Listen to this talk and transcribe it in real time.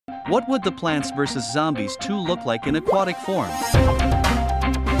What would the Plants vs. Zombies 2 look like in aquatic form?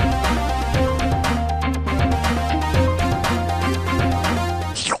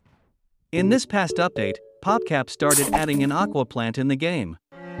 In this past update, PopCop started adding an aqua plant in the game.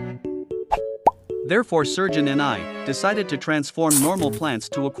 Therefore Surgeon and I decided to transform normal plants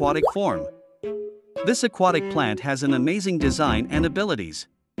to aquatic form. This aquatic plant has an amazing design and abilities.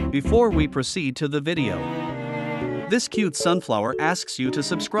 Before we proceed to the video, this cute sunflower asks you to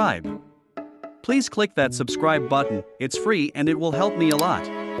subscribe. Please click that subscribe button, it's free and it will help me a lot.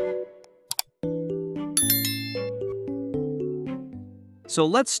 So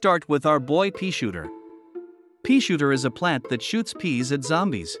let's start with our boy pea shooter. Pea shooter is a plant that shoots peas at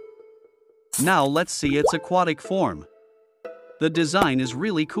zombies. Now let's see its aquatic form. The design is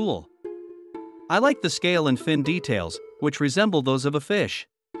really cool. I like the scale and fin details, which resemble those of a fish.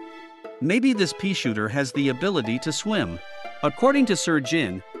 Maybe this pea shooter has the ability to swim. According to Sir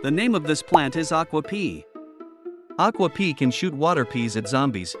Jin, the name of this plant is Aqua Pea. Aqua Pea can shoot water peas at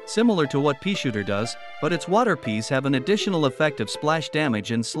zombies, similar to what pea shooter does, but its water peas have an additional effect of splash damage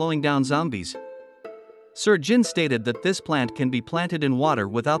and slowing down zombies. Sir Jin stated that this plant can be planted in water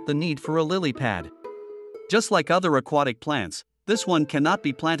without the need for a lily pad. Just like other aquatic plants, this one cannot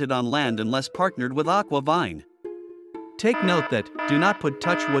be planted on land unless partnered with aqua vine. Take note that, do not put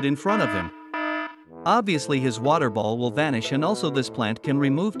touch wood in front of him. Obviously his water ball will vanish, and also this plant can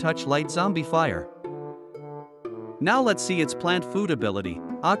remove touch light zombie fire. Now let's see its plant food ability.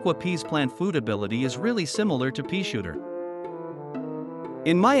 Aqua Pea's plant food ability is really similar to pea shooter.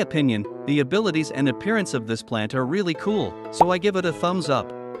 In my opinion, the abilities and appearance of this plant are really cool, so I give it a thumbs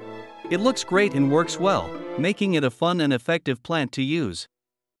up. It looks great and works well, making it a fun and effective plant to use.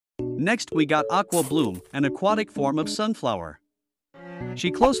 Next we got Aqua Bloom, an aquatic form of sunflower.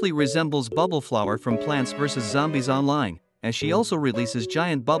 She closely resembles Bubble Flower from Plants vs. Zombies Online, as she also releases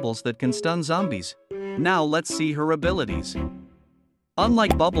giant bubbles that can stun zombies. Now let's see her abilities.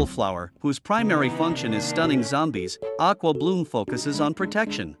 Unlike Bubble Flower, whose primary function is stunning zombies, Aqua Bloom focuses on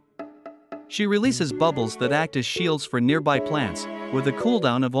protection. She releases bubbles that act as shields for nearby plants, with a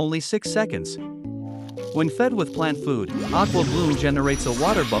cooldown of only 6 seconds. When fed with plant food, Aqua Bloom generates a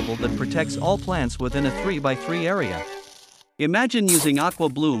water bubble that protects all plants within a 3x3 area. Imagine using Aqua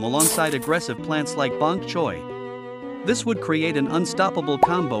Bloom alongside aggressive plants like Bok Choy. This would create an unstoppable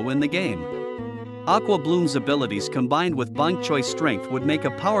combo in the game. Aqua Bloom's abilities combined with Bok Choy's strength would make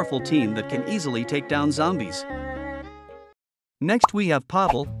a powerful team that can easily take down zombies. Next we have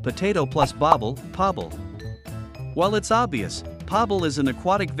Pobble, Potato plus Bobble, Pobble. Well, it's obvious, Pobble is an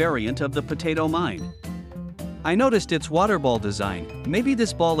aquatic variant of the potato mine. I noticed its water ball design. Maybe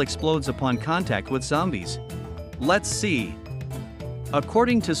this ball explodes upon contact with zombies. Let's see.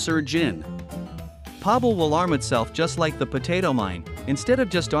 According to Sir Jin, Pobble will arm itself just like the potato mine. Instead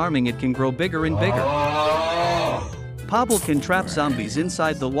of just arming, it can grow bigger and bigger. Pobble can trap zombies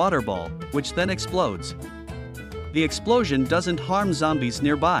inside the water ball, which then explodes. The explosion doesn't harm zombies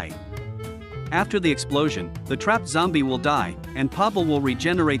nearby. After the explosion, the trapped zombie will die, and Pobble will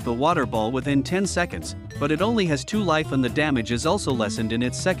regenerate the water ball within 10 seconds, but it only has 2 life and the damage is also lessened in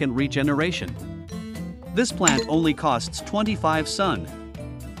its second regeneration. This plant only costs 25 sun.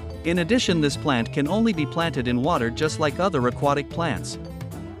 In addition, this plant can only be planted in water just like other aquatic plants.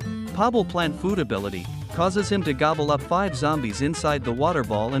 Pobble plant food ability causes him to gobble up 5 zombies inside the water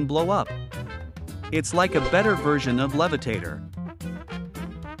ball and blow up. It's like a better version of Levitator.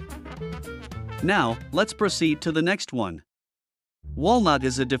 Now, let's proceed to the next one. Walnut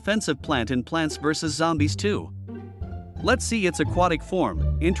is a defensive plant in Plants vs. Zombies 2. Let's see its aquatic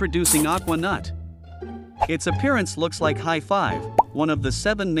form, introducing Aqua Nut. Its appearance looks like High Five, one of the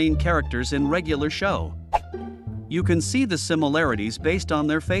 7 main characters in regular show. You can see the similarities based on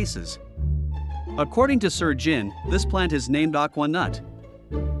their faces. According to Sir Jin, this plant is named Aqua Nut.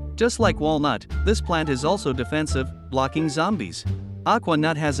 Just like Walnut, this plant is also defensive, blocking zombies. Aqua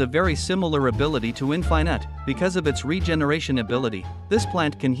Nut has a very similar ability to Infinite. Because of its regeneration ability, this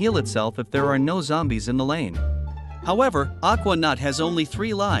plant can heal itself if there are no zombies in the lane. However, Aqua Nut has only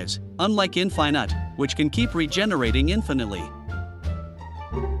 3 lives, unlike Infinite, which can keep regenerating infinitely.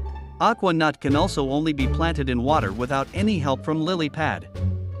 Aqua Nut can also only be planted in water without any help from lily pad.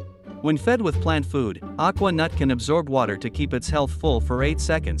 When fed with plant food, Aqua Nut can absorb water to keep its health full for 8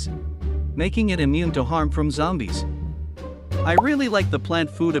 seconds, making it immune to harm from zombies. I really like the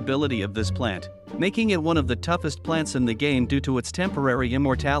plant food ability of this plant, making it one of the toughest plants in the game due to its temporary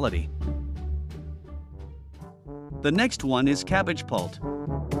immortality. The next one is Cabbage Pult.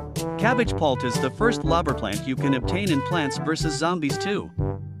 Cabbage Pult is the first lobber plant you can obtain in Plants vs. Zombies 2.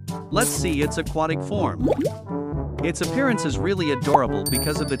 Let's see its aquatic form. Its appearance is really adorable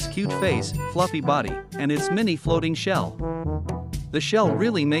because of its cute face, fluffy body, and its mini floating shell. The shell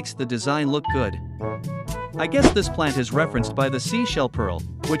really makes the design look good. I guess this plant is referenced by the seashell pearl,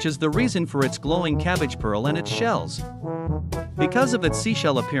 which is the reason for its glowing cabbage pearl and its shells. Because of its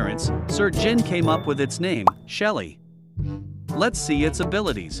seashell appearance, Sir Jin came up with its name, Shelly. Let's see its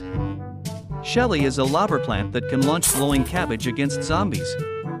abilities. Shelly is a lobber plant that can launch glowing cabbage against zombies.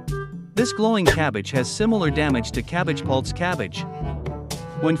 This glowing cabbage has similar damage to cabbage pulp's cabbage.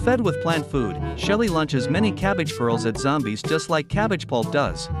 When fed with plant food, Shelly launches many cabbage pearls at zombies just like cabbage pulp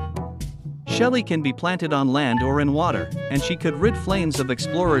does. Shelly can be planted on land or in water, and she could rid flames of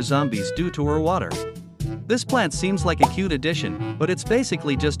explorer zombies due to her water. This plant seems like a cute addition, but it's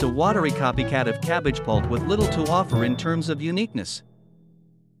basically just a watery copycat of cabbage pulp with little to offer in terms of uniqueness.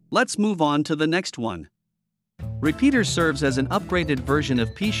 Let's move on to the next one. Repeater serves as an upgraded version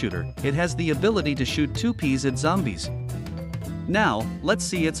of pea shooter. It has the ability to shoot 2 peas at zombies. Now, let's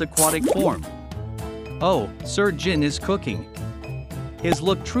see its aquatic form. Oh, Sir Jin is cooking. His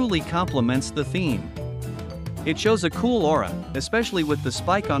look truly complements the theme. It shows a cool aura, especially with the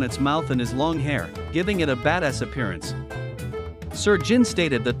spike on its mouth and his long hair, giving it a badass appearance. Sir Jin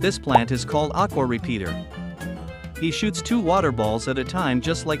stated that this plant is called Aqua Repeater. He shoots 2 water balls at a time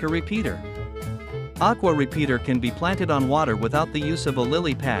just like a repeater. Aqua Repeater can be planted on water without the use of a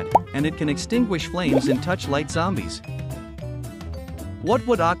lily pad, and it can extinguish flames and touch light zombies. What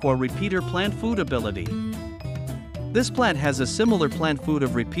would Aqua Repeater plant food ability? This plant has a similar plant food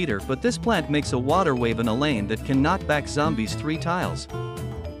of Repeater, but this plant makes a water wave in a lane that can knock back zombies 3 tiles.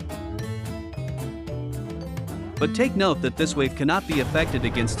 But take note that this wave cannot be affected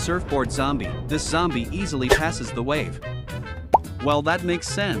against surfboard zombie. This zombie easily passes the wave. Well, that makes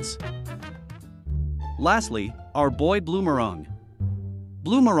sense. Lastly, our boy Bloomerang.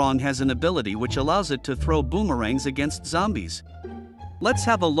 Bloomerang has an ability which allows it to throw boomerangs against zombies. Let's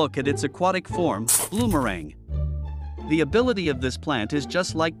have a look at its aquatic form, Bloomerang. The ability of this plant is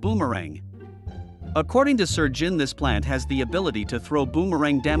just like Boomerang. According to Sir Jin, this plant has the ability to throw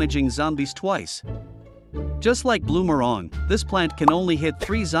boomerang damaging zombies twice. Just like Bloomerang, this plant can only hit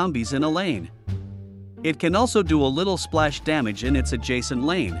 3 zombies in a lane. It can also do a little splash damage in its adjacent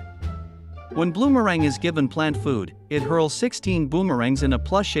lane. When Bloomerang is given plant food, it hurls 16 boomerangs in a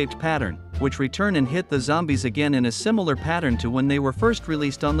plus-shaped pattern, which return and hit the zombies again in a similar pattern to when they were first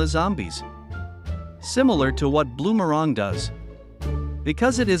released on the zombies. Similar to what Bloomerang does.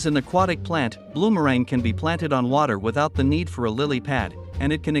 Because it is an aquatic plant, Bloomerang can be planted on water without the need for a lily pad,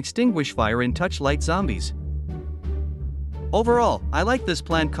 and it can extinguish fire and touch light zombies. Overall, I like this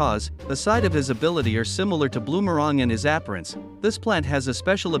plant cause, aside of his ability are similar to Bloomerang and his appearance, this plant has a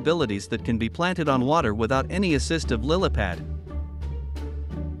special abilities that can be planted on water without any assist of lily pad.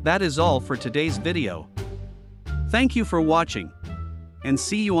 That is all for today's video. Thank you for watching, and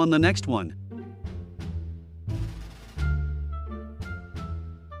see you on the next one.